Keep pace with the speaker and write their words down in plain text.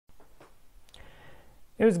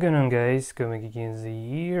Hey, what's going on, guys? Xiangqi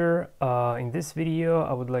here. In this video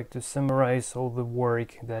I would like to summarize all the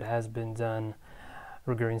work that has been done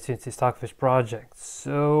regarding Xiangqi Stockfish project.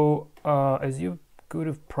 So as you could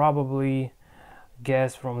have probably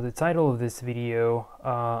guessed from the title of this video,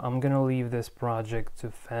 I'm gonna leave this project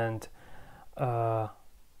to fend for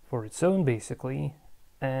its own, basically,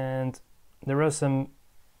 and there are some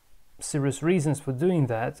serious reasons for doing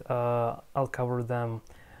that. I'll cover them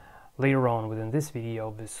later on within this video,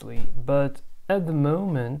 obviously, but at the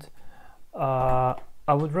moment I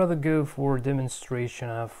would rather go for a demonstration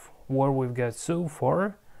of what we've got so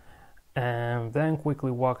far and then quickly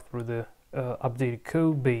walk through the updated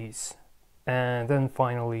code base, and then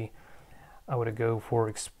finally I would go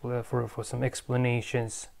for some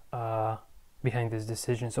explanations behind this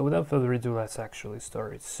decision. So without further ado, let's actually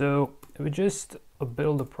start. So we just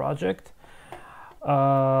build a project.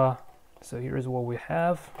 So here's what we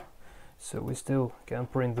have. So we still can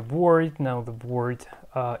print the board. Now the board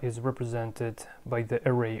is represented by the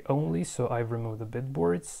array only, so I've removed the bit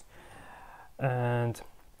boards, and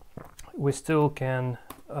we still can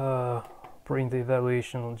print the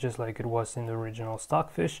evaluation just like it was in the original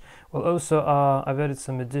Stockfish. Well, also I've added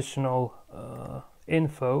some additional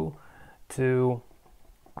info to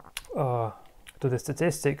the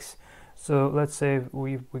statistics. So let's say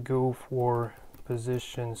we go for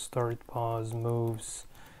position, start, pause, moves,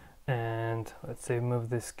 and let's say move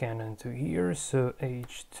this cannon to here, so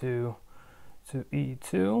H2 to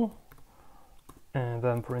E2, and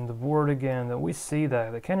then print the board again. Then we see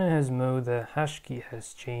that the cannon has moved, the hash key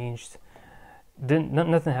has changed,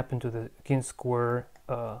 nothing happened to the kin square,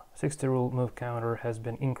 60 rule move counter has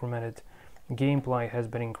been incremented, game ply has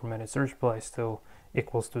been incremented, search ply still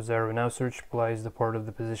equals to 0. Now search ply is the part of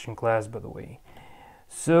the position class, by the way.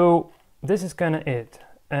 So this is kind of it.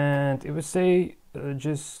 And it would say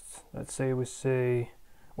let's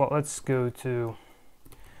go to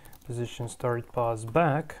position, start, pause,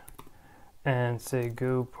 back, and say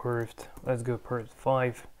go perf. Let's go perf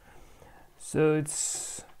 5. So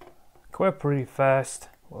it's quite pretty fast.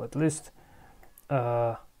 Well, at least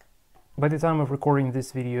by the time of recording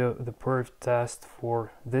this video, the perf test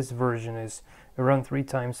for this version is around 3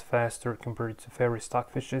 times faster compared to Fairy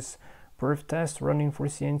Stockfish's perf test running for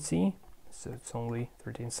CNC. So it's only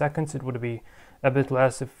 13 seconds. It would be a bit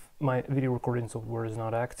less if my video recording software is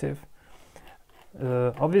not active.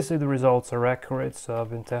 Obviously the results are accurate, so I've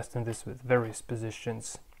been testing this with various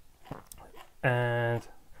positions. And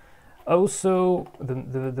also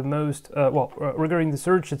the most regarding the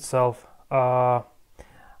search itself, I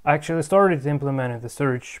actually started implementing the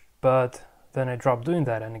search, but then I dropped doing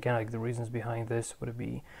that, and again, like, the reasons behind this would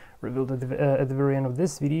be revealed at the very end of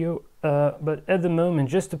this video. But at the moment,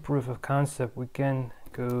 just a proof of concept, we can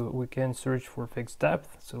search for fixed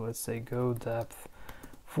depth. So let's say go depth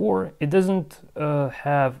 4. It doesn't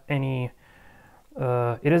have any.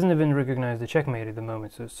 It doesn't even recognize the checkmate at the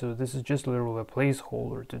moment. So this is just literally a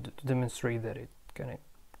placeholder to demonstrate that it's kind of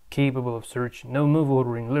capable of searching. No move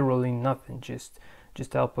ordering, literally nothing. Just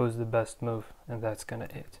outpost the best move, and that's kind of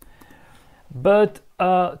it. But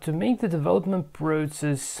to make the development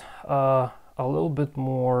process a little bit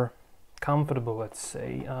more comfortable, let's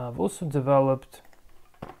say, I've also developed,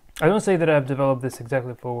 I don't say that I've developed this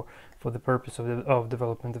exactly for the purpose of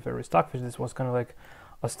developing the Fairy Stockfish. This was kind of like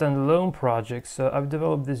a standalone project. So I've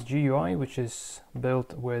developed this GUI, which is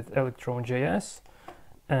built with Electron.js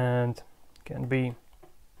and can be,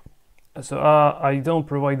 so I don't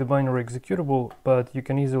provide the binary executable, but you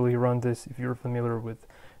can easily run this if you're familiar with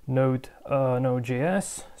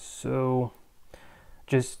Node.js. So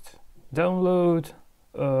just download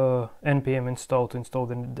npm install to install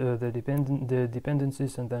the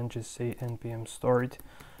dependencies, and then just say npm start,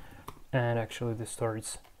 and actually this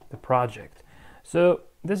starts the project. So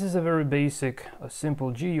this is a very basic,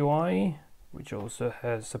 simple GUI, which also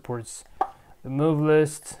supports the move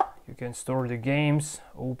list. You can store the games,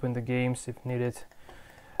 open the games if needed,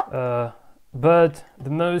 but the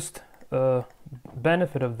most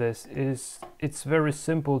benefit of this is it's very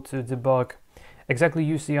simple to debug exactly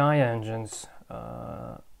UCI engines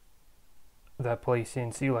that play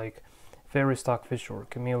CNC, like Fairy Stockfish or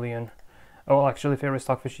Chameleon. Oh, well, actually Fairy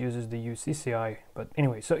Stockfish uses the UCCI, but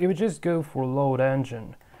anyway, so you would just go for load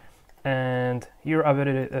engine, and here I've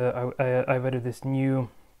added this new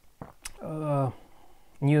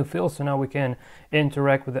field, so now we can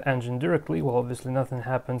interact with the engine directly. Well, obviously nothing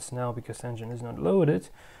happens now because engine is not loaded,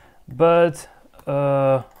 but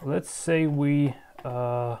let's say we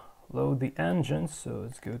load the engine. So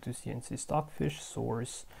let's go to CNC Stockfish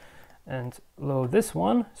source and load this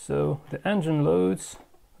one. So the engine loads.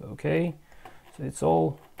 Okay, so it's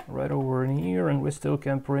all right over in here, and we still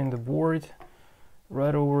can print the board.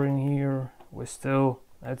 Right over in here, we still,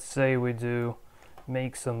 let's say we do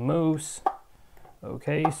make some moves.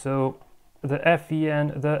 Okay, so the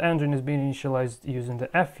FEN, the engine is being initialized using the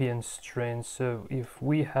FEN string. So if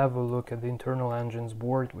we have a look at the internal engine's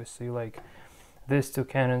board, we see like this two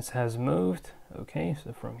cannons has moved. Okay,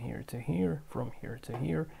 so from here to here, from here to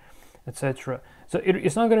here, etc. So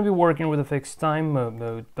it's not going to be working with a fixed time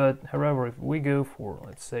mode, but however, if we go for,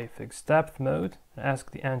 let's say, fixed depth mode, and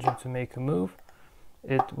ask the engine to make a move,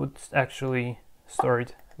 it would actually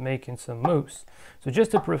start making some moves. So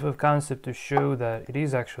just a proof of concept to show that it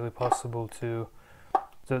is actually possible to,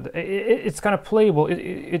 so it's kind of playable.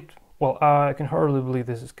 Well, I can hardly believe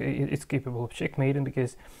this is it's capable of checkmating,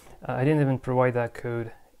 because I didn't even provide that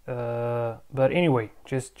code. But anyway,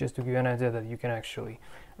 just to give you an idea that you can actually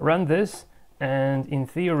run this, and in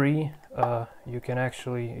theory, you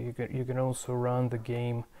can also run the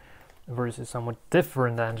game versus somewhat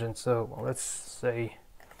different engine. So well, let's say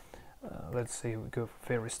we go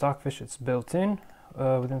for Xiangqi Stockfish. It's built in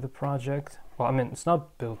within the project. Well, I mean, it's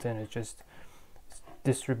not built in, it's just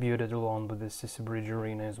distributed along with the CCBridge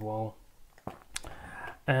Arena as well.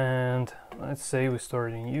 And let's say we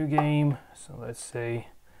start a new game. So let's say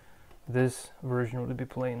this version would be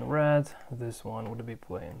playing red, this one would be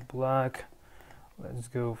playing black. Let's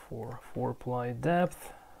go for 4-ply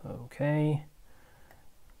depth. Okay.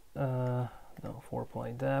 No,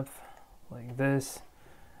 4-ply depth like this.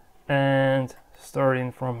 And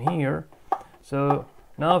starting from here, so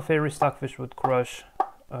now Xiangqi Stockfish would crush.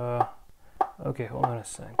 Okay, hold on a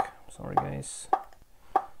sec. Sorry, guys.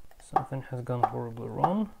 Something has gone horribly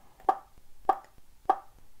wrong.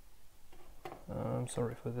 I'm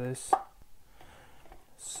sorry for this.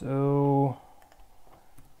 So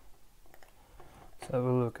let's have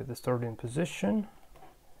a look at the starting position.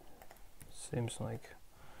 Seems like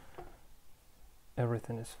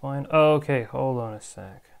everything is fine. Okay, hold on a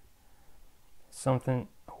sec. Something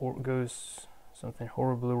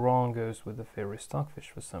horribly wrong goes with the Xiangqi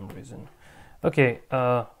Stockfish for some reason. Okay,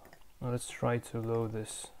 let's try to load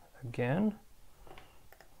this again.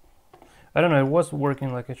 I don't know, it was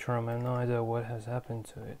working like a charm. I have no idea what has happened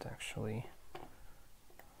to it actually.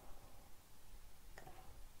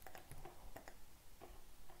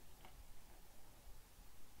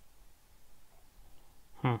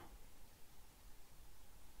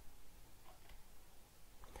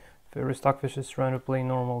 Xiangqi Stockfish is trying to play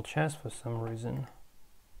normal chess for some reason.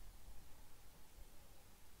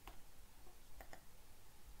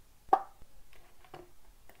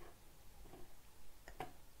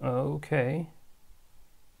 Okay.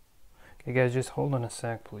 Okay, guys, just hold on a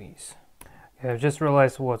sec, please. Okay, I've just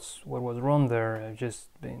realized what was wrong there. I've just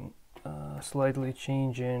been slightly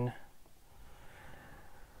changing.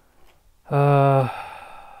 It's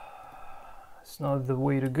not the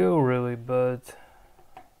way to go, really, but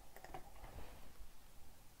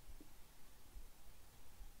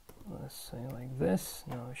let's say like this.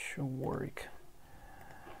 Now it should work.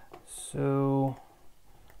 So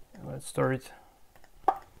let's start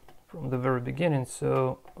from the very beginning.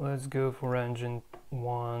 So let's go for engine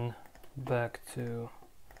 1 back to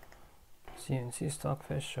Xiangqi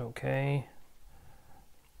Stockfish. Okay,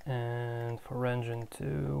 and for engine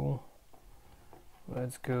 2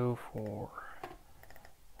 let's go for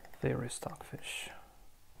Xiangqi Stockfish.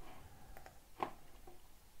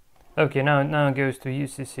 Okay, now it goes to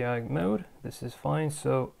UCCI mode. This is fine.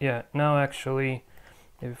 So yeah, now actually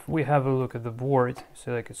if we have a look at the board,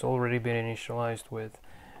 so like it's already been initialized with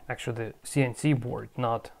actually the CNC board,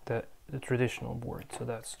 not the traditional board. So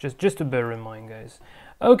that's just to bear in mind, guys.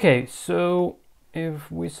 Okay, so if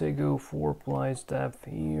we say go 4-ply depth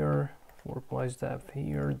here, 4-ply depth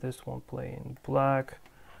here, this one playing black,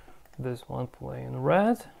 this one playing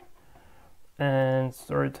red, and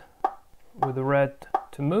start with the red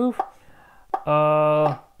to move.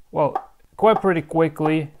 Well, quite pretty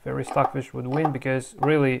quickly Xiangqi Stockfish would win, because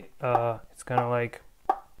really it's kind of like,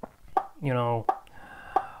 you know,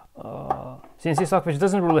 CNC Stockfish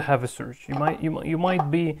doesn't really have a search. You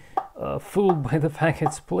might be fooled by the fact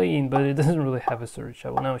it's playing, but it doesn't really have a search.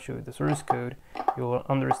 I will now show you the source code. You'll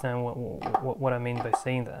understand what I mean by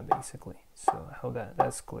saying that, basically. So I hope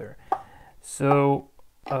that's clear. So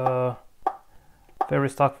Xiangqi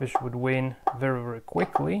Stockfish would win very, very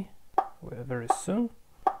quickly, very soon.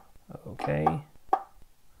 Okay.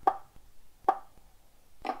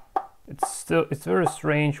 It's very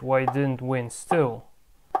strange why it didn't win still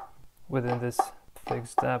within this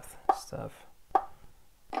fixed depth stuff.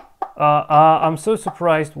 I'm so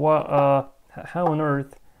surprised how on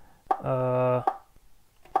earth my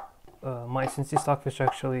CNC Stockfish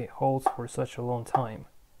actually holds for such a long time.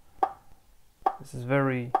 This is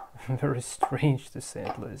very, very strange to say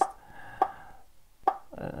at least.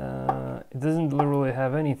 It doesn't literally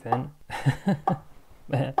have anything.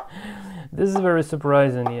 Man, this is very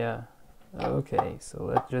surprising, yeah. Okay, so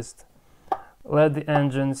let's just let the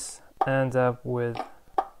engines end up with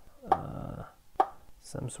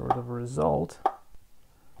some sort of result.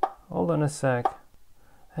 Hold on a sec.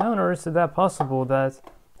 How on earth is that possible that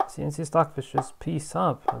Xiangqi Stockfish just piece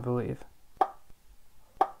up, I believe?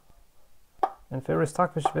 And Fairy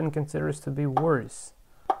Stockfish been considers to be worse.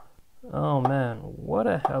 Oh man, what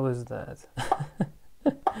the hell is that?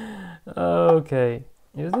 Okay,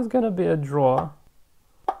 is this gonna be a draw?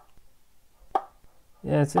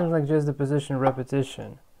 Yeah, it seems like just the position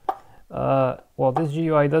repetition. Well, this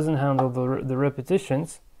GUI doesn't handle the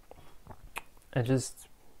repetitions. I just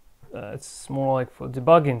it's more like for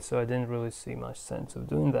debugging, so I didn't really see much sense of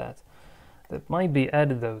doing that. That might be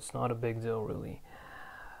added though, it's not a big deal really.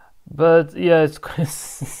 But yeah, it's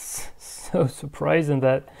so surprising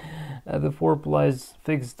that at the 4 plies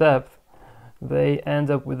fixed depth they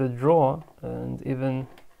end up with a draw, and even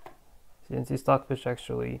Xiangqi Stockfish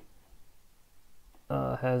actually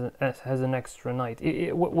has an extra knight.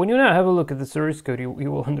 When you now have a look at the source code, you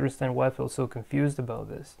will understand why I feel so confused about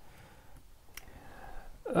this.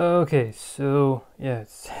 Okay, so yeah,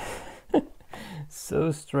 it's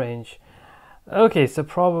so strange. Okay, so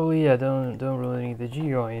probably I don't really need the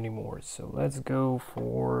GUI anymore. So let's go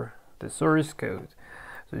for the source code.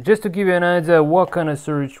 So just to give you an idea what kind of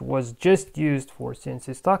search was just used for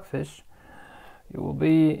Xiangqi Stockfish, you will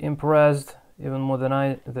be impressed even more than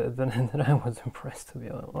I was impressed, to be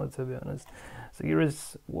honest. So here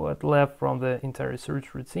is what left from the entire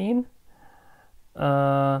search routine.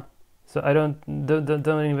 So I don't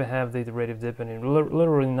even have the iterative dependent,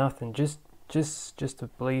 literally nothing, just a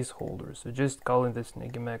placeholder. So just calling this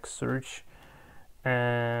Negimax search,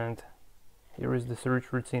 and here is the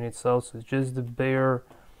search routine itself. So it's just the bare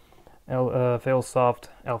failsoft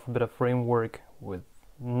alphabet framework with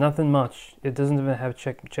nothing much. It doesn't even have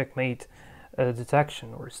checkmate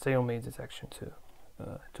detection or stalemate detection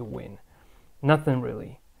to win. Nothing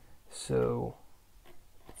really. So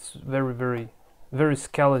it's very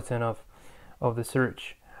skeleton of the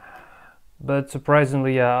search. But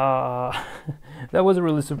surprisingly, that was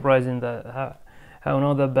really surprising that how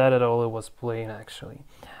not that bad at all it was playing actually.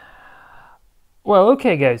 Well,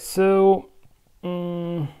 okay guys, so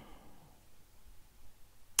I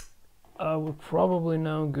will probably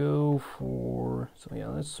now go for, so yeah,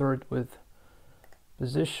 let's start with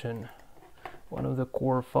position, one of the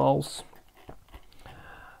core files.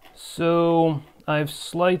 So I've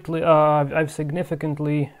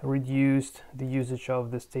significantly reduced the usage of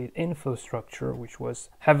the state info structure, which was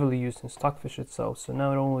heavily used in Stockfish itself. So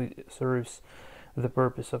now it only serves the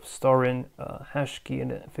purpose of storing hash key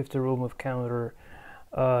and a 50 rule move counter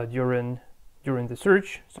during the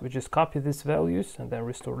search. So we just copy these values and then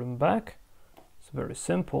restore them back. It's very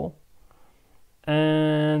simple.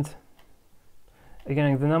 And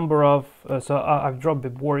again, the number of so I've dropped the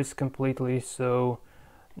borders completely, so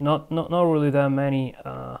not really that many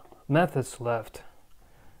methods left.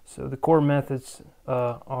 So the core methods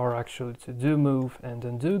are actually to do move and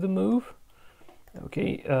undo the move.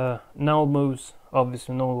 Okay, null moves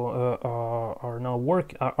obviously are now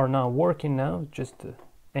working now, just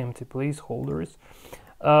empty placeholders.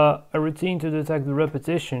 A routine to detect the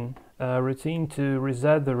repetition, a routine to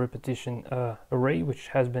reset the repetition array, which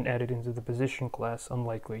has been added into the position class,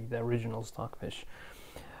 unlike the original Stockfish.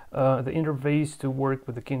 The interface to work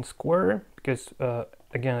with the kin square, because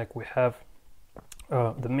again, like we have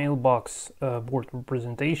the mailbox board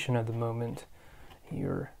representation at the moment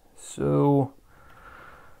here. So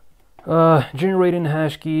generating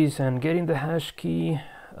hash keys and getting the hash key.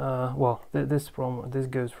 Well, this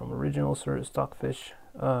goes from original Stockfish.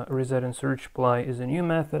 Reset and search ply is a new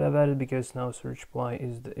method I've added because now search ply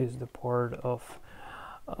is the part of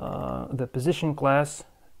the position class,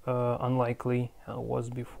 unlikely how it was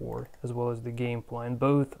before, as well as the game ply, and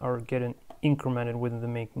both are getting incremented within the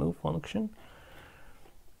make move function.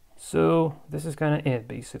 So this is kind of it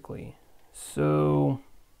basically. So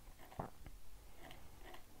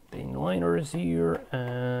the inliners here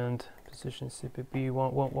and position CPP,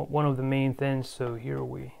 one of the main things. So here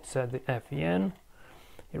we set the FEN.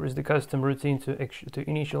 Here is the custom routine to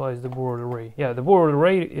initialize the board array. Yeah, the board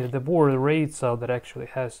array itself that actually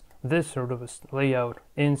has this sort of a layout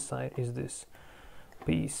inside is this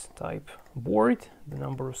piece type board. The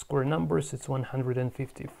number of square numbers, it's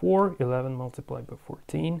 154, 11 multiplied by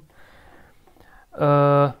 14.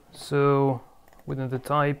 So within the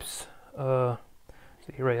types, so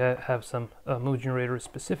here I have some move generator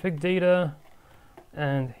specific data.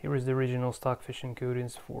 And here is the original Stockfish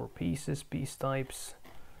encodings for pieces, piece types,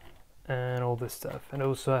 and all this stuff. And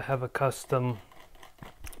also I have a custom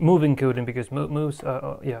move encoding because moves,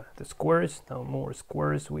 yeah, the squares, now more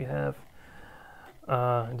squares we have.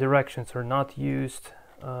 Directions are not used.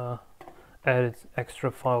 Added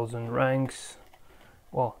extra files and ranks.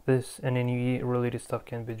 Well, this and NUE related stuff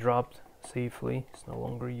can be dropped safely. It's no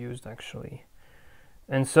longer used actually,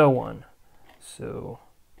 and so on. So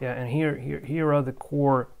yeah, and here are the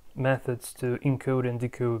core methods to encode and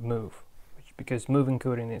decode move, because move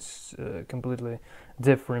encoding is completely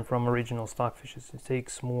different from original Stockfishes. It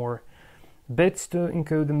takes more bits to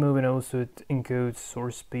encode the move, and also it encodes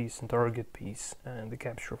source piece and target piece and the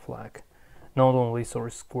capture flag, not only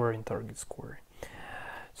source square and target square.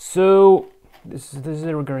 So this is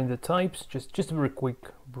regarding the types. Just a very quick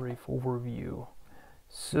brief overview.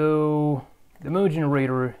 So the mode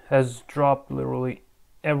generator has dropped literally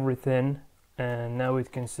everything, and now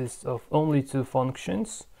it consists of only two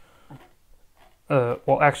functions.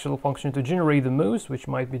 Well, actual function to generate the moves, which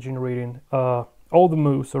might be generating all the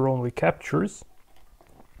moves or only captures,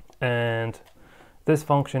 and this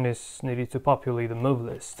function is needed to populate the move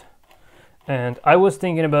list. And I was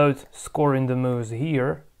thinking about scoring the moves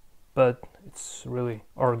here, but it's really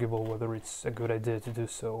arguable whether it's a good idea to do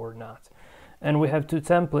so or not. And we have two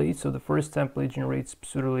templates. So the first template generates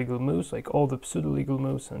pseudo-legal moves, like all the pseudo-legal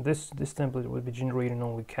moves, and this template will be generating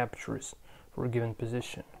only captures for a given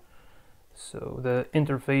position. So the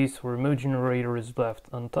interface for mode generator is left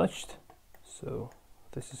untouched. So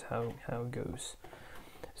this is how it goes.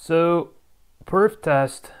 So perf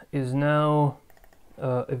test is now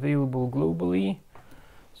available globally.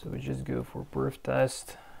 So we just go for perf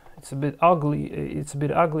test. It's a bit ugly. It's a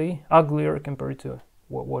bit uglier compared to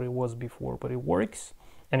what it was before, but it works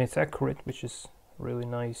and it's accurate, which is really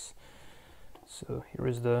nice. So here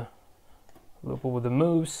is the loop with the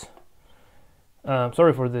moves.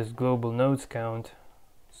 Sorry for this global nodes count.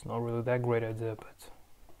 It's not really that great idea, but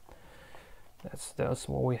that's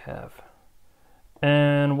what we have.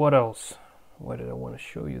 And what else? Why did I want to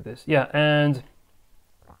show you this? Yeah, and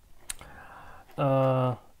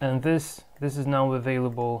this is now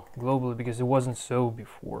available globally because it wasn't so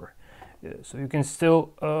before. Yeah, so you can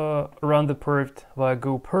still run the perf via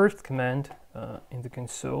go perf command in the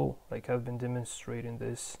console, like I've been demonstrating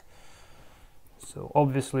this. So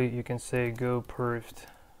obviously you can say go perf,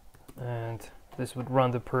 and this would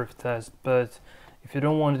run the perf test. But if you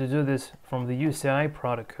don't want to do this from the UCI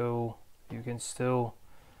protocol, you can still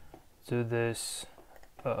do this.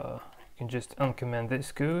 You can just uncomment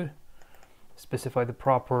this code, specify the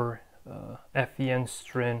proper FEN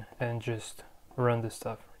string, and just run the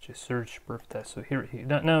stuff. Just search perf test. So here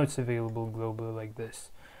now it's available globally like this.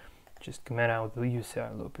 Just comment out the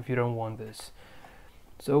UCI loop if you don't want this.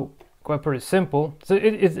 So quite pretty simple. So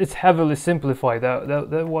it's heavily simplified.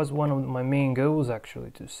 That was one of my main goals actually,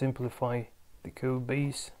 to simplify the code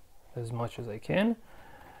base as much as I can.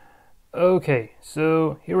 Okay,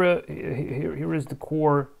 so here is the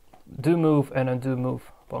core do move and undo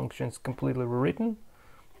move functions completely rewritten.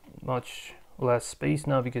 Much less space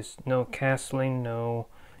now because no castling, no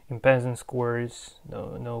impedance squares,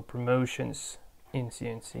 no promotions in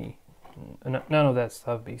CNC, none of that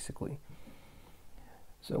stuff basically.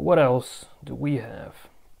 So what else do we have?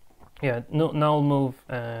 Yeah, null move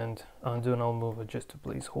and undo null move are just two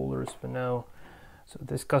placeholders for now. So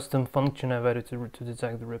this custom function I've added to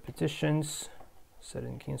detect the repetitions,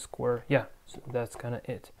 setting key square. Yeah, so that's kind of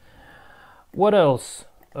it. What else?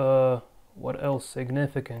 What else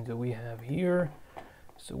significant do we have here?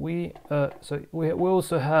 So we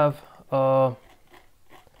also have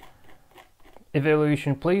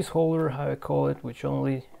evaluation placeholder, how I call it, which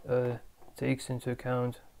only takes into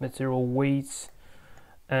account material weights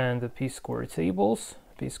and the p-square tables,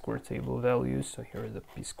 p-square table values. So here are the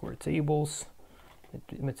p-square tables,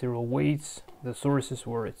 material weights, the sources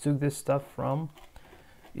where it took this stuff from.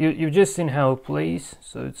 You've just seen how it plays,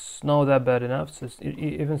 so it's not that bad enough. So it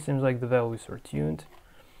even seems like the values are tuned.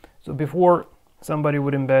 So before somebody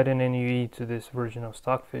would embed an NUE to this version of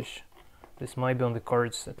Stockfish, this might be on the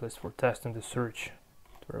cards, at least for testing the search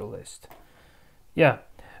to our list. Yeah,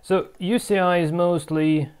 so UCI is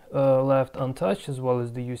mostly left untouched, as well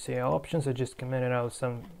as the UCI options. I just commented out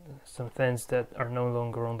some things that are no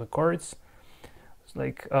longer on the cards. It's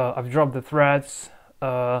like I've dropped the threads,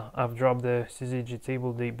 I've dropped the CCBridge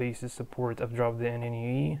table basis support, I've dropped the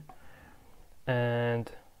NNUE,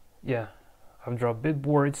 and yeah, I've dropped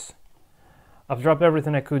bitboards. I've dropped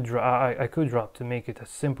everything I could drop to make it as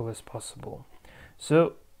simple as possible.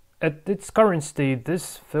 So at its current state,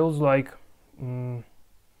 this feels like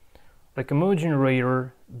like a mode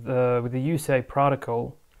generator with the UCI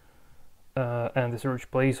protocol and the search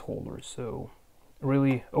placeholder. So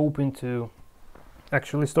really open to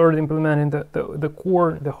actually start implementing the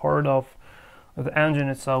core, the heart of the engine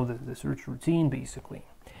itself, the search routine basically.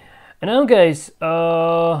 And now guys,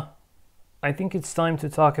 I think it's time to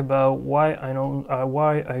talk about why I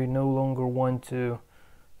no longer want to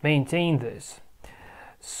maintain this.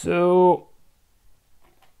 So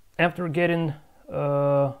after getting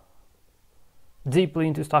deeply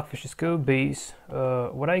into Stockfish's code base,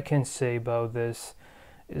 what I can say about this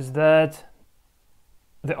is that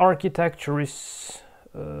the architecture is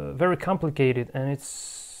very complicated, and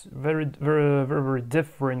it's very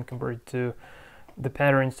different compared to the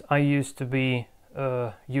patterns I used to be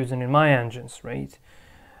using in my engines, right?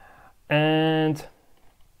 And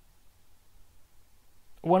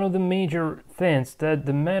one of the major things that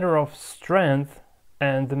the matter of strength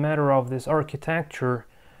and the matter of this architecture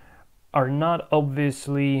are not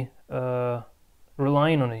obviously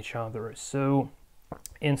relying on each other. So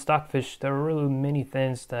in Stockfish, there are really many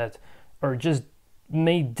things that are just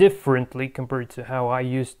made differently compared to how I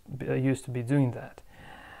used to be doing that.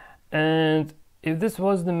 And if this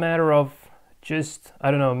was the matter of just,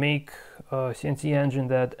 I don't know, make a CNC engine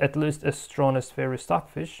that at least as strong as fairy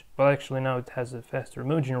Stockfish, well actually now it has a faster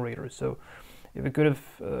mode generator, so if it could have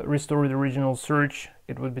restored the original search,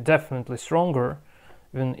 it would be definitely stronger,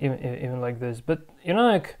 even like this. But you know,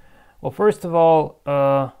 like, well, first of all,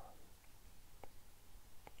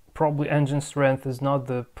 probably engine strength is not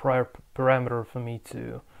the prior parameter for me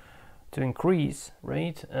to increase,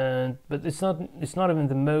 right? And but it's not even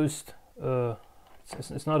the most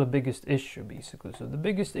it's not the biggest issue basically. So the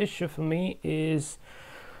biggest issue for me is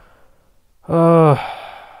I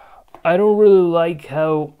don't really like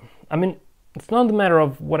how, I mean, it's not the matter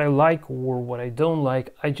of what I like or what I don't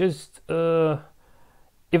like. I just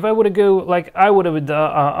if I would go like I would have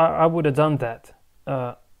done that,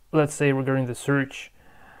 let's say regarding the search,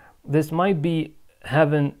 this might be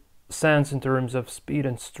having sense in terms of speed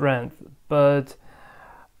and strength, but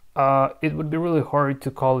it would be really hard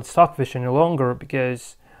to call it Stockfish any longer,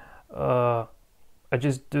 because I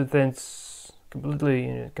just do things in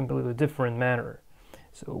a completely different manner.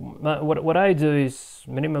 So what I do is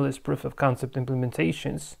minimalist proof of concept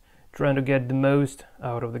implementations, trying to get the most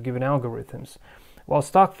out of the given algorithms, while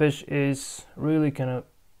Stockfish is really kind of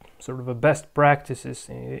sort of a best practices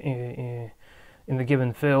in the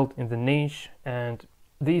given field, in the niche. And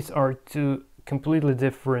these are two completely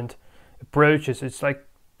different approaches. It's like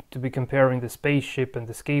to be comparing the spaceship and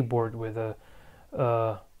the skateboard with a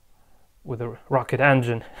rocket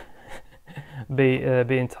engine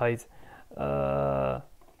being tied to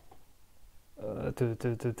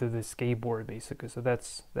the skateboard basically. So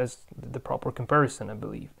that's the proper comparison, I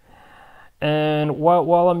believe. And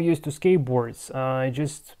while I'm used to skateboards,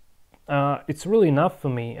 it's really enough for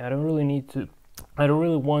me. I don't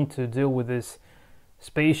really want to deal with this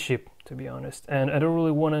spaceship, to be honest, and I don't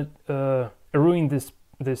really want to ruin this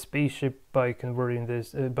spaceship by converting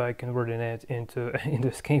it into a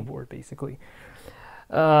skateboard basically.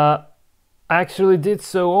 I actually did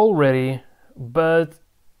so already, but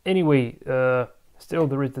anyway, still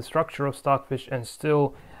there is the structure of Stockfish, and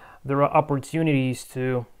still there are opportunities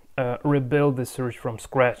to rebuild the search from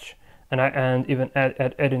scratch, and even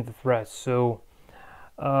adding the threads. So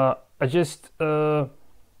I just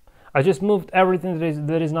moved everything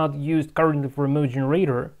that is not used currently for a mode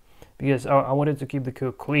generator, because I wanted to keep the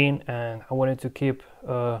code clean, and I wanted to keep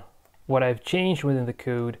what I've changed within the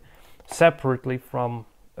code separately from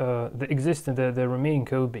the remaining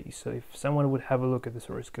code base. So if someone would have a look at the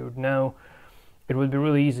source code now, it would be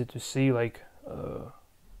really easy to see like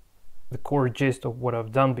the core gist of what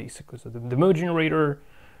I've done basically. So the mode generator,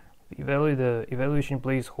 the evaluation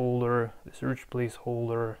placeholder, the search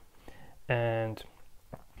placeholder, and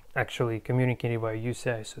actually communicating via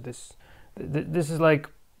UCI. So this is like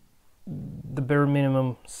the bare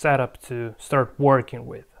minimum setup to start working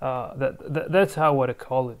with. That's how I would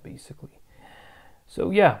call it basically. So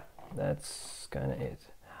yeah, that's kind of it.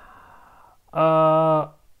 I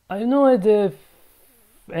have no idea if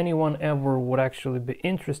anyone ever would actually be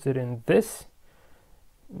interested in this.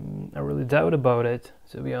 I really doubt about it,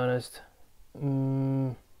 to be honest.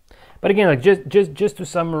 But again, like just to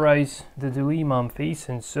summarize the dilemma I'm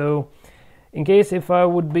facing. So in case if I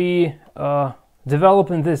would be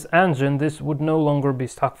developing this engine, this would no longer be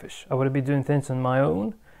Stockfish. I would be doing things on my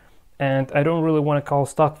own, and I don't really want to call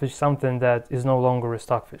Stockfish something that is no longer a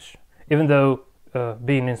Stockfish, even though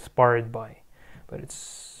being inspired by. But it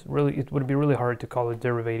would be really hard to call it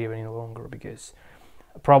derivative any longer, because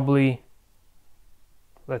probably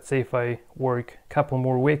let's say if I work a couple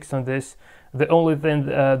more weeks on this, the only thing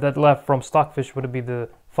that left from Stockfish would be the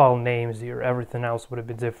file names here. Everything else would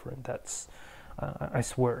be different. That's I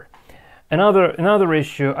swear. Another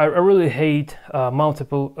issue, I really hate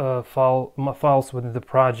multiple files within the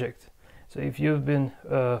project. So if you've been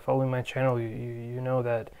following my channel, you know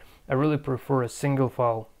that I really prefer a single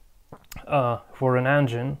file for an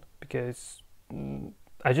engine, because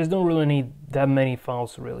I just don't really need that many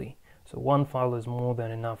files really. So one file is more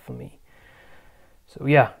than enough for me. So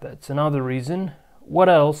yeah, that's another reason. What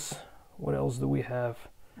else? What else do we have?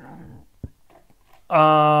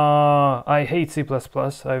 I hate C++.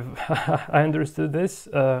 I understood this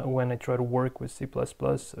when I try to work with C++.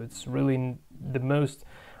 So it's really the most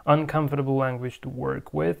uncomfortable language to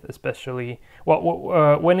work with, especially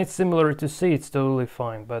when it's similar to C, it's totally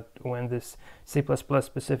fine. But when this C++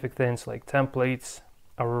 specific things like templates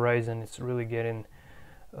are arising, it's really getting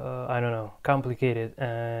I don't know, complicated,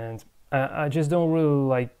 and I just don't really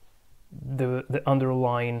like the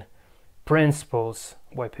underlying principles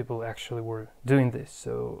why people actually were doing this.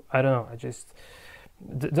 So I don't know, I just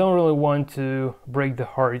don't really want to break the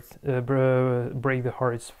hearts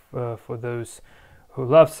for those who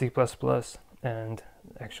love C++ and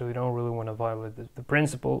actually don't really want to violate the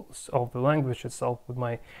principles of the language itself with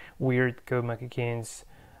my weird code macacanes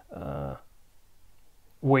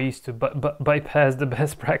ways to bypass the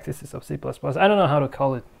best practices of C++. I don't know how to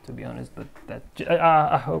call it, to be honest, but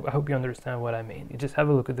I hope you understand what I mean. You just have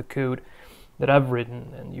a look at the code that I've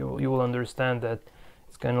written, and you will understand that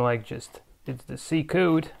it's kind of like it's the C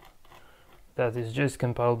code that is just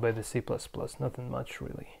compiled by the C++, nothing much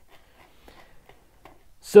really.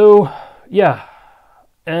 So yeah,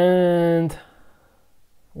 and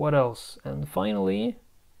what else? And finally,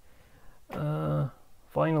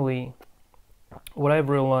 what I've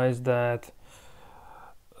realized that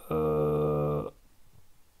I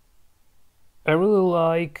really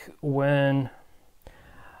like when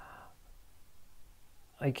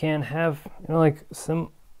I can have, you know, like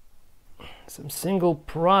some single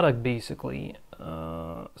product, basically,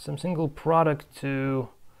 some single product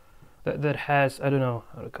that has, I don't know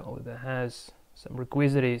how to call it, that has some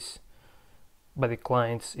requisites by the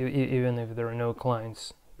clients, even if there are no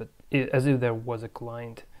clients, but as if there was a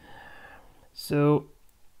client. So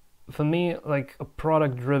for me, like, a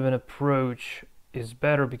product-driven approach is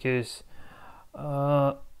better, because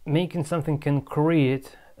making something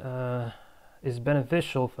concrete is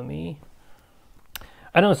beneficial for me.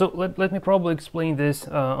 I don't know, so let me probably explain this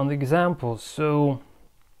on the examples. So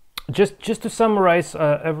just to summarize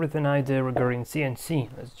everything I did regarding CNC,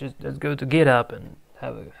 let's go to GitHub and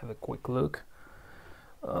have a quick look.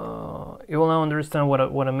 You will now understand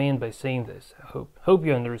what I mean by saying this. I hope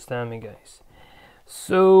you understand me, guys.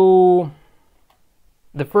 So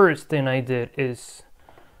the first thing I did is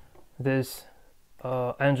this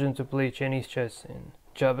engine to play Chinese chess in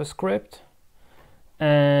JavaScript,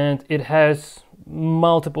 and it has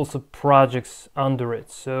multiple sub-projects under it.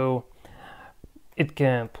 So it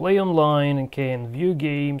can play online, it can view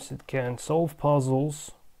games, it can solve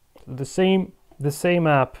puzzles. The same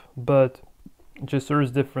app, but just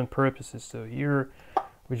serves different purposes. So here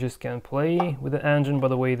we just can play with the engine. By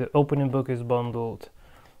the way, the opening book is bundled.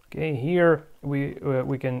 Okay, here we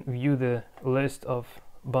can view the list of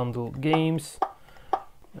bundled games.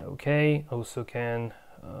 Okay, also can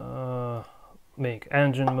make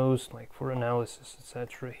engine moves like for analysis,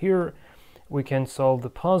 etc. Here we can solve the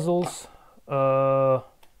puzzles.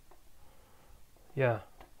 Yeah,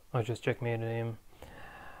 I just checkmate him,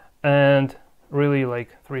 and really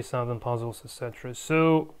like 3,000 puzzles, etc.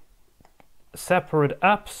 So separate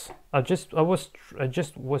apps. I just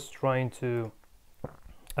was trying to,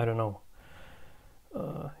 I don't know,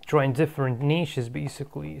 trying different niches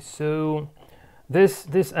basically. So these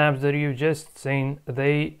apps that you've just seen,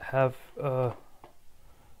 they have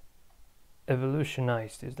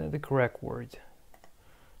evolutionized. Is that the correct word?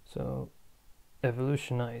 So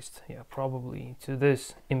evolutionized, yeah, probably, to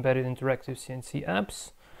this embedded interactive CNC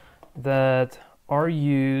apps that are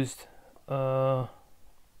used. So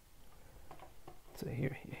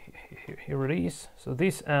here it is. So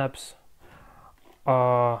these apps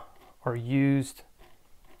are used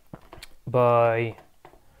by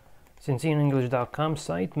CNCinenglish.com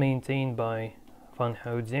site, maintained by Van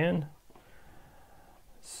Houten.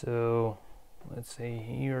 So let's say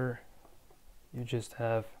here you just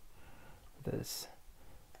have this.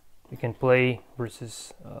 You can play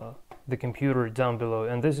versus the computer down below,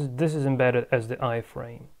 and this is embedded as the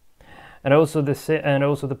iframe, and also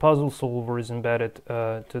the puzzle solver is embedded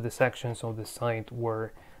to the sections of the site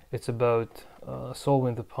where it's about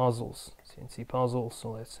solving the puzzles, CNC puzzles.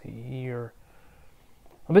 So let's see here.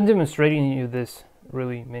 I've been demonstrating you this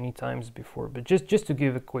really many times before, but just to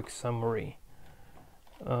give a quick summary,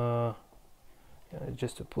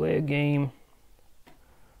 just to play a game.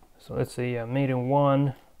 So let's say I made in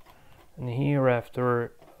 1, and here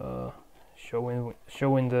after showing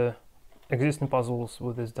the existing puzzles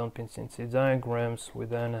with this dumping CNC diagrams, we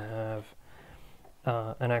then have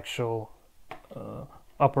an actual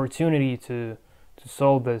opportunity to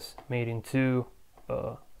solve this made in 2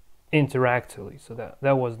 interactively. So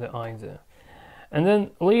that was the idea. And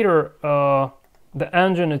then later the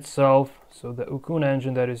engine itself, so the Wukong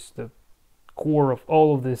engine, that is the core of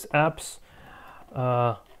all of these apps,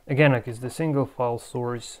 again, like, it's the single file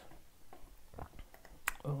source.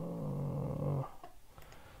 The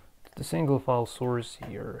single file source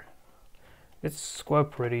here, it's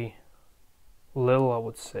quite pretty little, I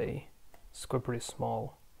would say. It's quite pretty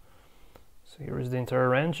small. So here is the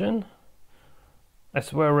entire engine. I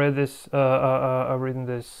swear I read this, I've written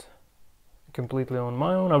this completely on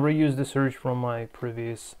my own. I reused the search from my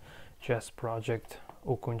previous chess project,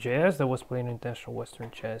 Wukong.js, that was playing international Western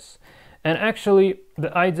chess. And actually,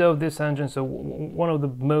 the idea of this engine, so one of the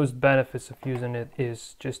most benefits of using it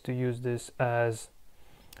is just to use this as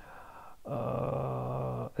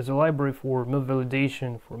a library for move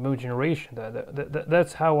validation, for move generation.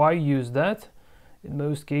 That's how I use that in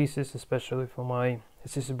most cases, especially for my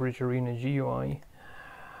CCBridge Arena GUI.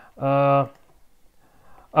 I'm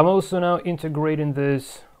also now integrating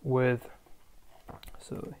this with,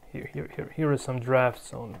 so here are some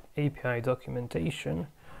drafts on API documentation.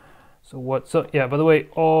 So yeah, by the way,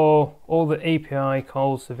 all the API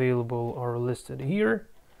calls available are listed here.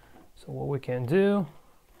 So what we can do,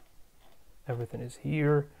 everything is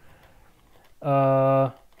here.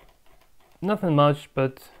 Nothing much,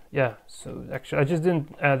 but yeah, so actually I just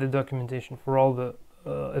didn't add the documentation for all the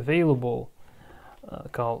available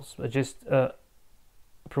calls. I just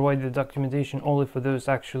provided the documentation only for those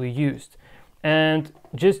actually used. And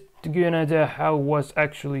just to give you an idea how it was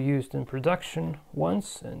actually used in production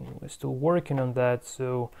once, and we're still working on that.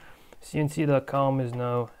 So CNC.com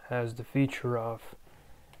has the feature of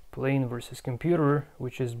plane versus computer,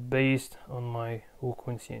 which is based on my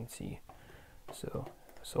Wukong CNC. So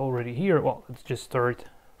it's already here. Well, let's just start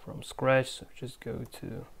from scratch. So just go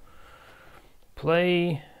to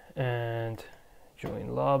play and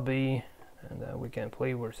join lobby, and then we can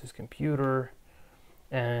play versus computer.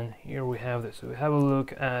 And here we have this. So we have a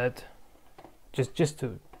look at, just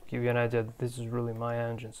to give you an idea that this is really my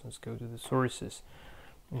engine. So let's go to the sources,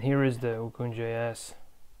 and here is the Wukong.js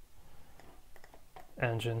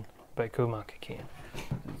engine by Xiangqi.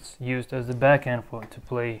 It's used as the backend for to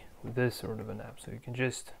play with this sort of an app. So you can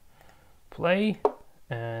just play,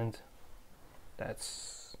 and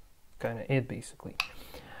that's kind of it basically.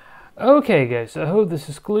 Okay guys, I hope this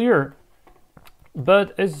is clear.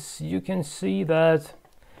 But as you can see that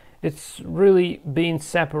it's really being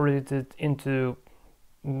separated into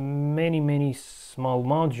many small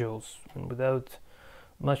modules, and without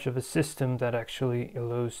much of a system that actually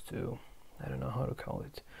allows to, I don't know how to call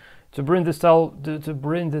it, to bring this all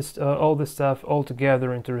all this stuff all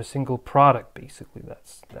together into a single product. Basically,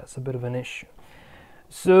 that's a bit of an issue.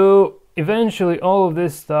 So eventually, all of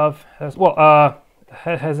this stuff has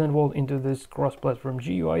evolved into this cross-platform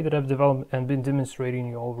GUI that I've developed and been demonstrating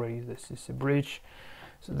you already. This is a bridge.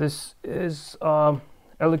 So this is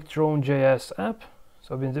Electron.js app.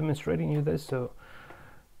 So I've been demonstrating you this. So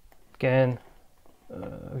can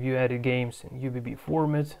view added games in UBB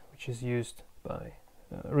format, which is used by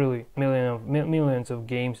really millions of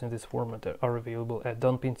games in this format that are available at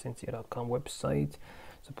dumpingcnc.com website.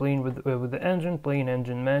 So playing with the engine, playing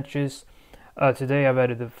engine matches. Today I've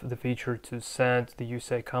added the feature to send the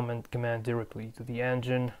USI command directly to the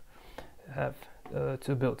engine. I have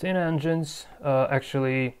 2 built-in engines.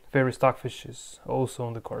 Actually, Xiangqi Stockfish is also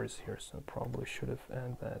on the cards here, so probably should have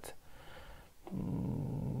added that.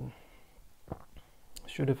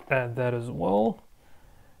 Should have added that as well.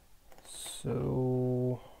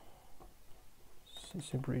 So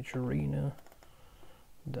CCBridge Arena,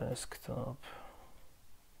 desktop,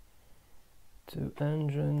 2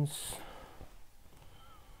 engines.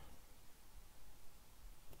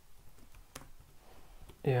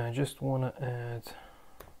 Yeah, I just want to add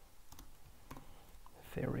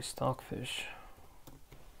Xiangqi Stockfish.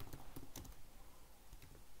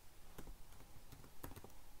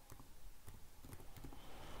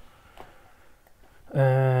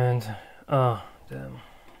 And damn,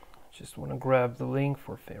 just want to grab the link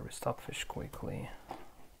for Xiangqi Stockfish quickly.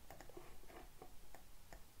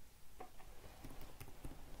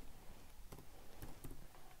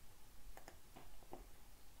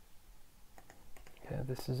 Okay,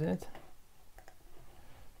 this is it.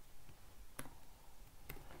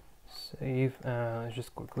 save. Let's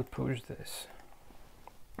just quickly push this.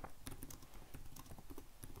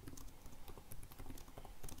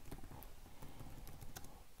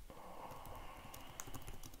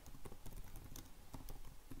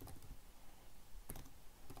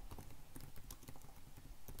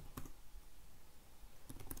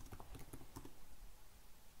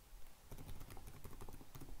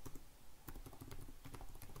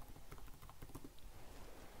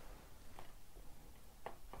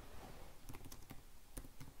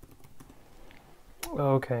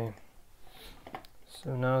 Okay,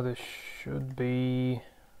 so now this should be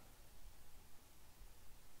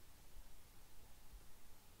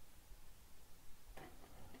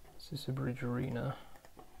CCBridge Arena.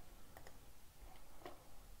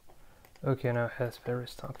 Okay, now it has Xiangqi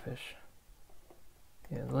Stockfish.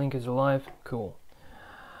 Yeah, the link is alive. Cool.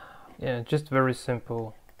 Yeah, just very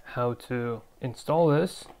simple how to install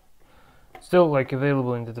this. Still like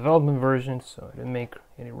available in the development version, so I didn't make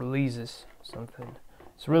any releases, something.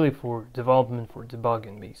 It's really for development, for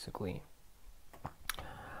debugging basically.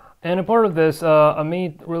 And a part of this, I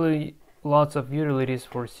made really lots of utilities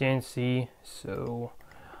for CNC. So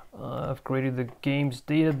I've created the games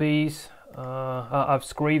database. I've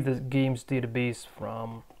scraped the games database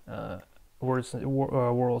from World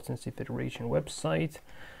CNC Federation website.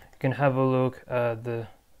 You can have a look at the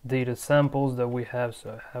data samples that we have.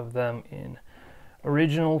 So I have them in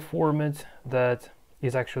original format that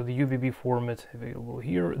is actually the UBB format available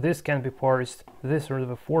here. This can be parsed, this sort of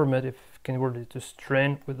a format, if converted to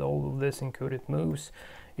string with all of this encoded moves.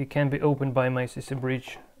 It can be opened by my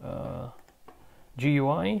CCBridge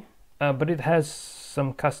GUI, but it has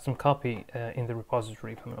some custom copy in the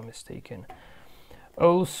repository, if I'm not mistaken.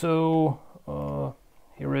 Also,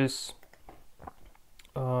 here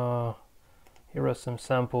are some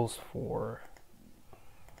samples for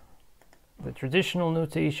the traditional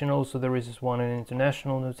notation. Also there is this one in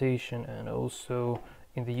international notation and also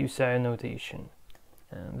in the UCI notation,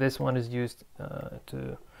 and this one is used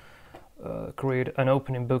to create an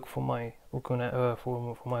opening book for my Wukong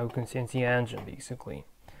CNC engine basically.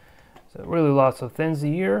 So really lots of things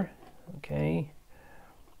here. Okay,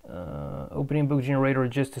 opening book generator,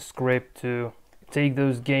 just a script to take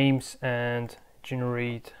those games and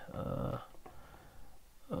generate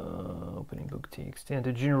opening book txt and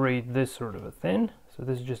to generate this sort of a thing. So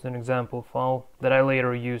this is just an example file that I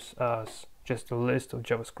later use as just a list of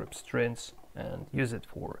JavaScript strings and use it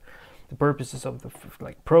for the purposes of the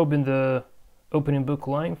like probing the opening book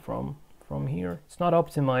line from here. It's not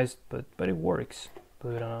optimized, but it works,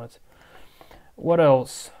 believe it or not. What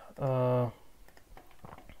else?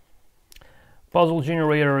 Puzzle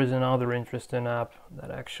generator is another interesting app that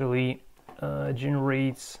actually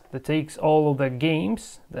that takes all of the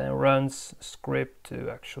games, then runs a script to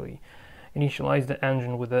actually initialize the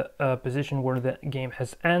engine with a position where the game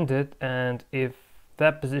has ended, and if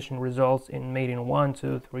that position results in mating 1,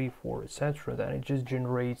 2, 3, 4, etc., then it just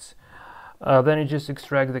generates, then it just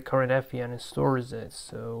extracts the current FEN and stores it.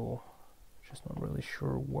 So just not really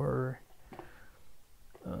sure where.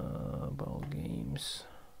 Ball games,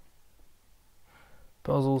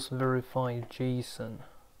 puzzles, verified JSON.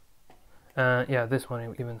 Yeah, this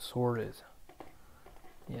one even sorted.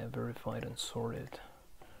 Yeah, verified and sorted.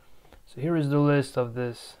 So here is the list of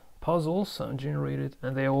this puzzles generated,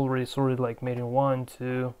 and they already sorted like mating 1, 2.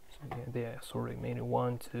 So yeah, they are sorted mating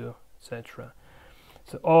 1, 2, etc.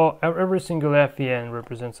 So every single FEN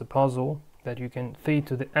represents a puzzle that you can feed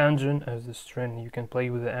to the engine as the string. You can play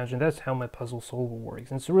with the engine. That's how my puzzle solver works.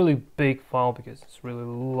 And it's a really big file because it's really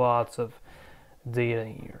lots of data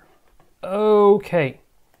here. Okay.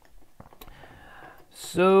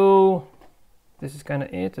 So this is kind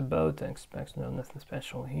of it about the specs. No, nothing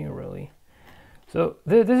special here really. So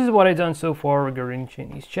this is what I've done so far regarding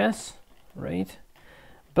Chinese chess, right?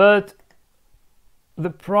 But the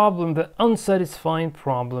problem, the unsatisfying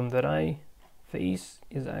problem that I face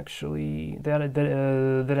is actually that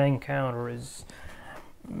I encounter is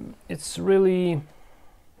it's really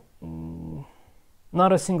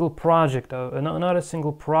not a single project, not a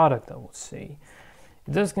single product, I would say.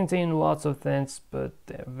 It does contain lots of things, but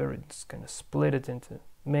they're it's kind of split it into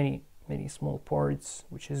many small parts,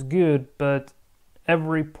 which is good, but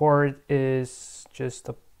every part is just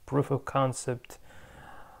a proof of concept,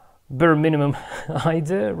 bare minimum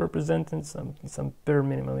idea representing some bare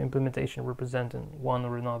minimum implementation representing one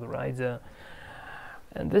or another idea.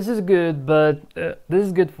 And this is good, but this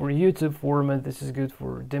is good for YouTube format. This is good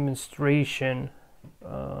for demonstration.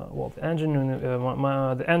 Well, the engine,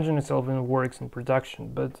 the engine itself works in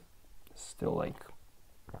production, but still, like,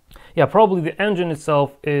 yeah, probably the engine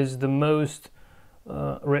itself is the most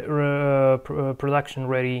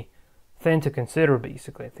production-ready thing to consider.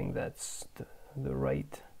 Basically, I think that's the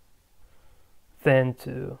right thing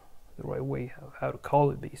to the right way how to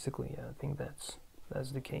call it. Basically, yeah, I think that's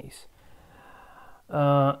the case.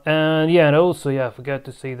 And yeah, and also, yeah, I forgot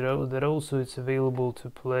to say that also it's available to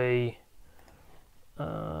play.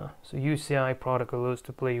 So UCI protocol allows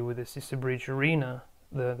to play with the CCBridge Arena,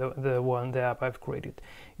 the app I've created.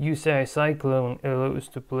 UCI Cyclone allows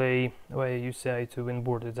to play via UCI to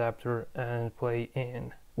Winboard adapter and play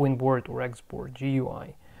in Winboard or Export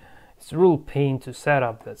GUI. It's a real pain to set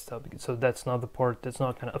up that stuff, so that's not the part, that's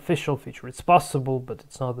not kind of official feature. It's possible, but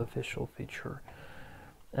it's not the official feature.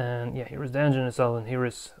 And yeah, here is the engine itself, and here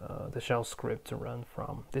is the shell script to run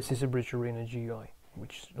from. This is a CCBridge Arena GUI,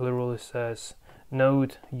 which literally says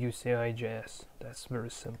node UCI.js. That's very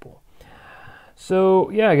simple. So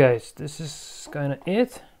yeah, guys, this is kind of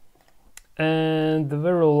it. And the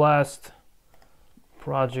very last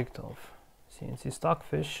project of Xiangqi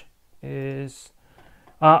Stockfish is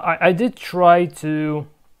I did try to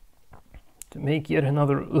make yet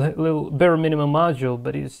another little bare minimum module,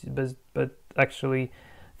 but actually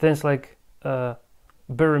things like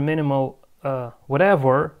bare minimal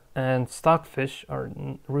whatever and Stockfish are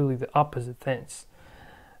really the opposite things.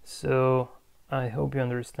 So I hope you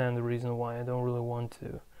understand the reason why I don't really want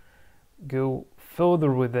to go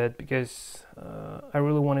further with that, because I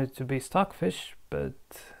really want it to be Stockfish, but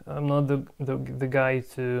I'm not the guy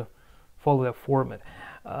to follow that format.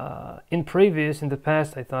 In the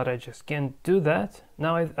past, I thought I just can't do that.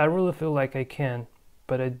 Now I really feel like I can,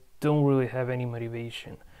 but I don't really have any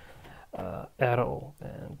motivation at all.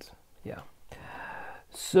 And yeah.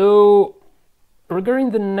 So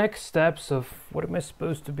regarding the next steps of what am I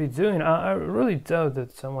supposed to be doing, I really doubt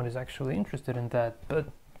that someone is actually interested in that. But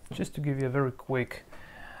just to give you a very quick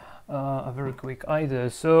idea.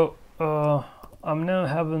 So I'm now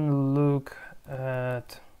having a look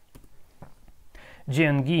at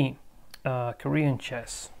Jiangi, Korean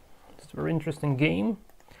chess. It's a very interesting game,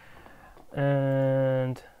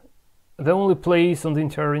 and the only place on the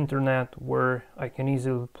entire internet where I can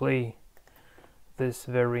easily play this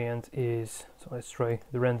variant is, so let's try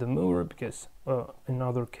the random mover, because in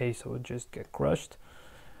other case I would just get crushed.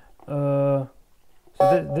 So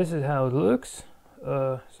this is how it looks.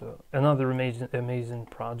 So another amazing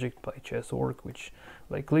project by Chess.org, which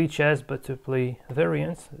like Chess but to play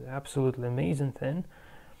variants. Absolutely amazing thing.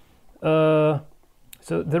 So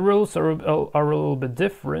the rules are a little bit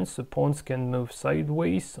different. So pawns can move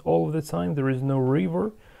sideways all of the time. There is no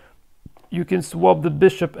river. You can swap the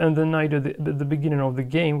bishop and the knight at the beginning of the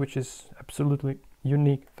game, which is absolutely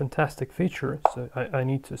unique, fantastic feature. So I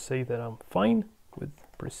need to say that I'm fine with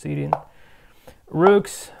proceeding.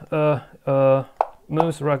 Rooks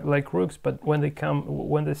moves like rooks, but when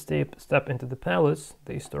they step into the palace,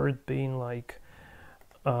 they start being like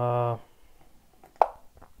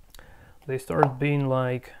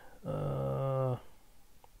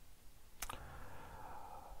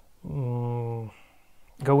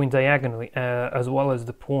going diagonally, as well as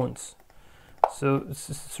the pawns. So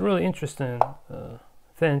it's really interesting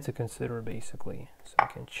thing to consider, basically. So I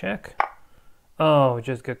can check. Oh,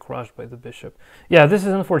 just get crushed by the bishop. Yeah, this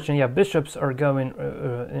is unfortunate. Yeah, bishops are going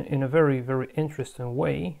in a very, very interesting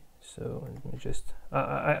way. So let me just,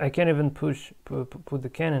 I can't even put the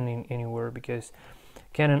cannon in anywhere, because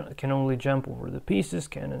cannon can only jump over the pieces.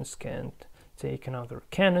 Cannons can't take another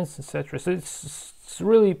cannons, etc. So it's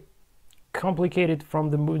really complicated from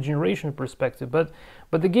the move generation perspective. But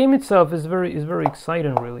the game itself is very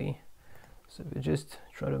exciting, really. So we just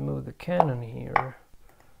try to move the cannon here.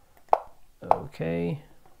 Okay,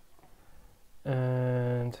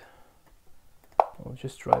 and I'll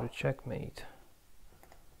just try to checkmate.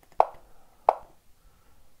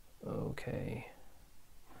 Okay,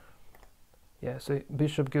 yeah, so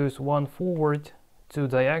bishop goes 1 forward, 2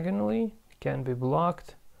 diagonally, can be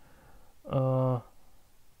blocked. I'm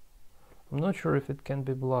not sure if it can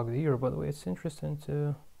be blocked here, by the way. It's interesting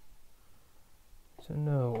to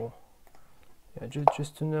know. Yeah,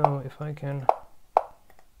 just to know if I can.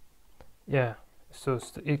 Yeah, so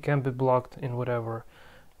it can be blocked in whatever.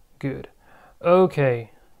 Good.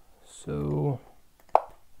 Okay, so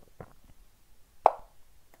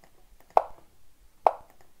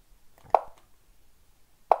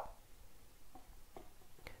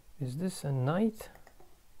is this a knight?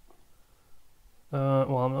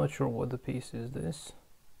 Well, I'm not sure what the piece is. This.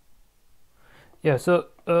 Yeah, so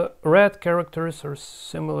red characters are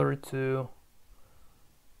similar to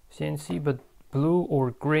CNC, but blue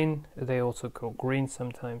or green, they also call green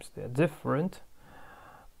sometimes, they're different.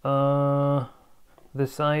 The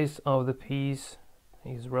size of the piece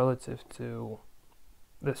is relative to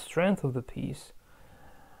the strength of the piece.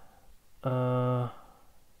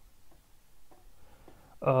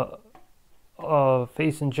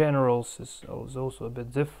 face in general is also a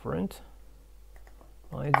bit different.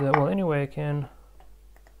 Well, anyway, I can.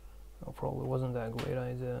 Oh, probably wasn't that great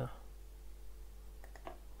idea.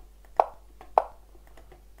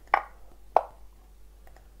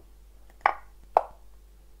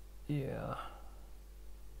 Yeah.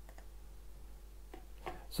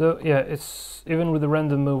 So yeah, it's even with the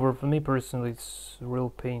random mover, for me personally, it's a real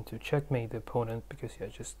pain to checkmate the opponent, because yeah,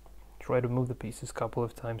 just try to move the pieces a couple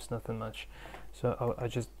of times, nothing much. So I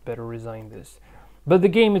just better resign this. But the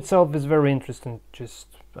game itself is very interesting. Just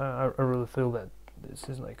I really feel that this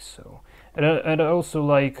is like so, and I also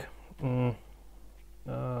like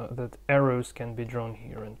that arrows can be drawn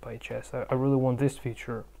here in pie chess. I really want this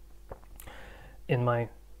feature in my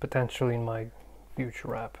potentially in my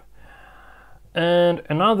future app. And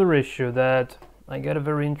another issue that I got a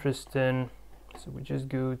very interest in, so we just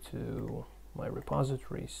go to my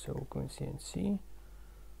repository, so go in CNC.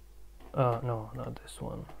 No, not this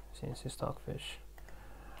one, CNC Stockfish.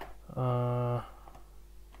 So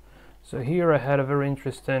here I had a very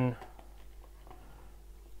interesting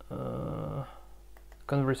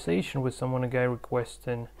conversation with someone, a guy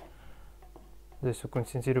requesting this Wukong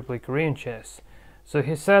CNC to play Korean chess. So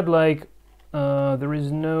he said like there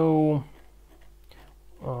is no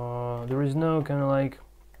kind of like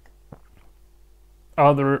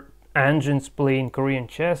other engines playing Korean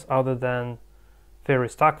chess other than Xiangqi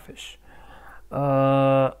Stockfish,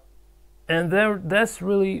 and that's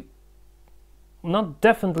really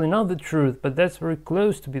definitely not the truth, but that's very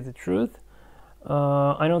close to be the truth.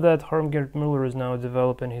 I know that Harmgerd Müller is now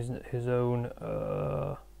developing his own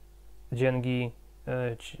jiangi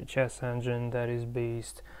chess engine that is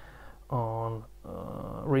based on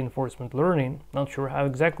reinforcement learning. Not sure how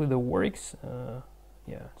exactly that works.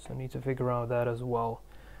 Yeah, so need to figure out that as well.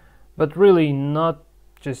 But really, not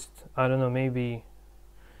just, I don't know, maybe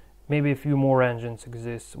a few more engines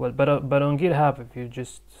exist. Well, but on GitHub, if you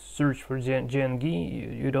just search for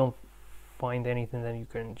jiangi, you don't find anything that you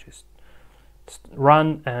can just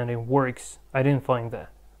run and it works. I didn't find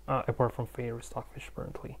that apart from Xiangqi Stockfish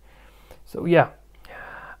apparently. So yeah,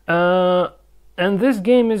 and this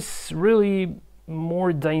game is really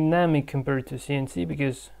more dynamic compared to CNC,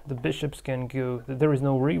 because the bishops can go, there is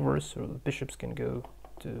no reverse, so the bishops can go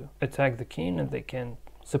to attack the king and they can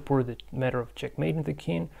support the matter of checkmating the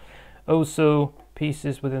king. Also,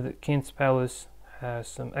 pieces within the king's palace has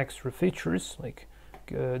some extra features, like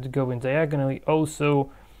going diagonally.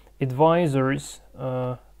 Also, advisors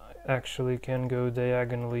actually can go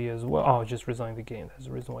diagonally as well. Oh, just resign the game. That's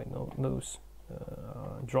the reason why no's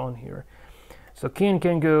drawn here. So king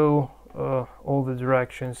can go all the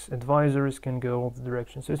directions, advisors can go all the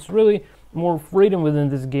directions. So it's really more freedom within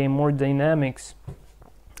this game, more dynamics,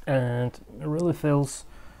 and it really feels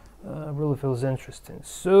interesting.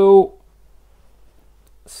 So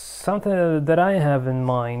something that I have in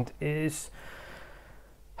mind is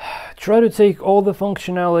try to take all the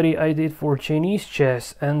functionality I did for Chinese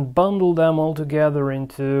chess and bundle them all together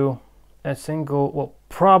into a single, well,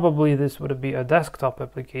 probably this would be a desktop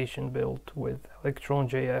application built with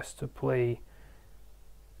Electron.js to play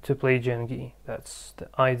Xiangqi. That's the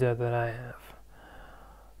idea that I have.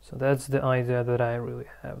 So that's the idea that I really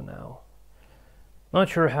have now. Not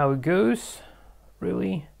sure how it goes,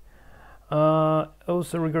 really.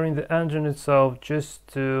 Also regarding the engine itself, just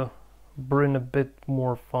to bring a bit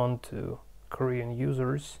more fun to Korean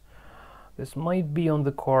users, this might be on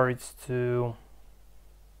the cards to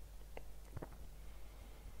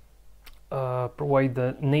provide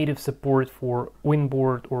the native support for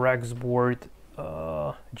WinBoard or Xboard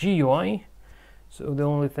GUI. So the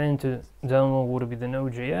only thing to download would be the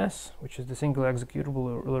Node.js, which is the single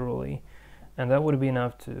executable literally, and that would be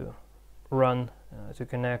enough to run, to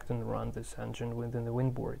connect and run this engine within the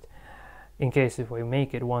WinBoard, in case if we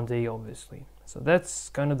make it one day, obviously. So that's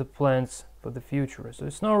kind of the plans for the future. So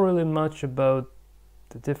it's not really much about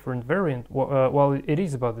the different variant. Well, it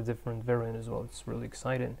is about the different variant as well. It's really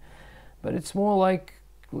exciting, but it's more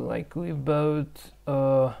likely about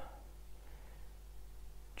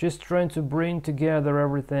just trying to bring together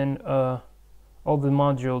everything, all the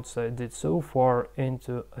modules I did so far,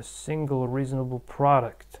 into a single reasonable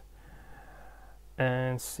product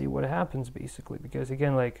and see what happens, basically. Because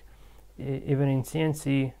again, like even in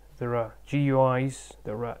CNC, there are GUIs,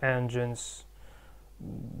 there are engines,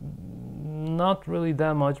 not really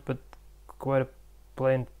that much, but quite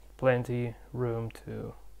plenty room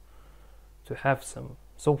to have some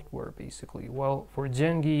software, basically. Well, for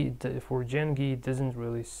Jiangi, it doesn't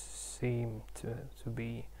really seem to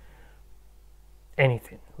be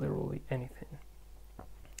anything, literally anything.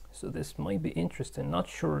 So this might be interesting. Not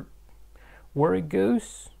sure where it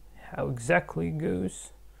goes, how exactly it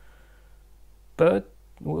goes, but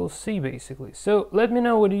we'll see basically. So let me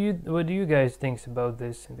know what do you guys think about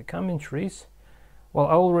this in the commentaries. Well,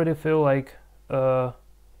 I already feel like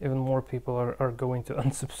even more people are going to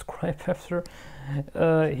unsubscribe after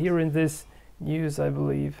hearing this news, I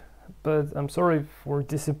believe. But I'm sorry for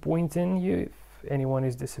disappointing you if anyone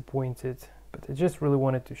is disappointed. But I just really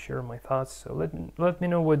wanted to share my thoughts. So let me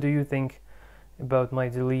know what do you think about my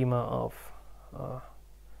dilemma of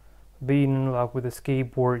being in love with the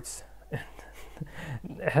skateboards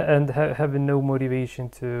and having no motivation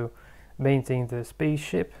to maintain the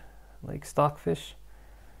spaceship like Stockfish.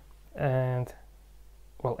 And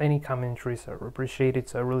well, any commentaries are appreciated.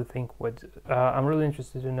 So I really think I'm really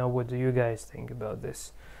interested to know what do you guys think about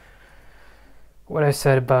this, what I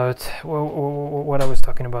said about what I was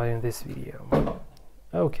talking about in this video.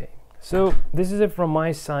 Okay, so this is it from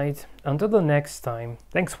my side. Until the next time,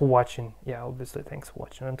 thanks for watching. Yeah, obviously thanks for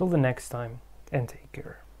watching. Until the next time, and take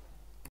care.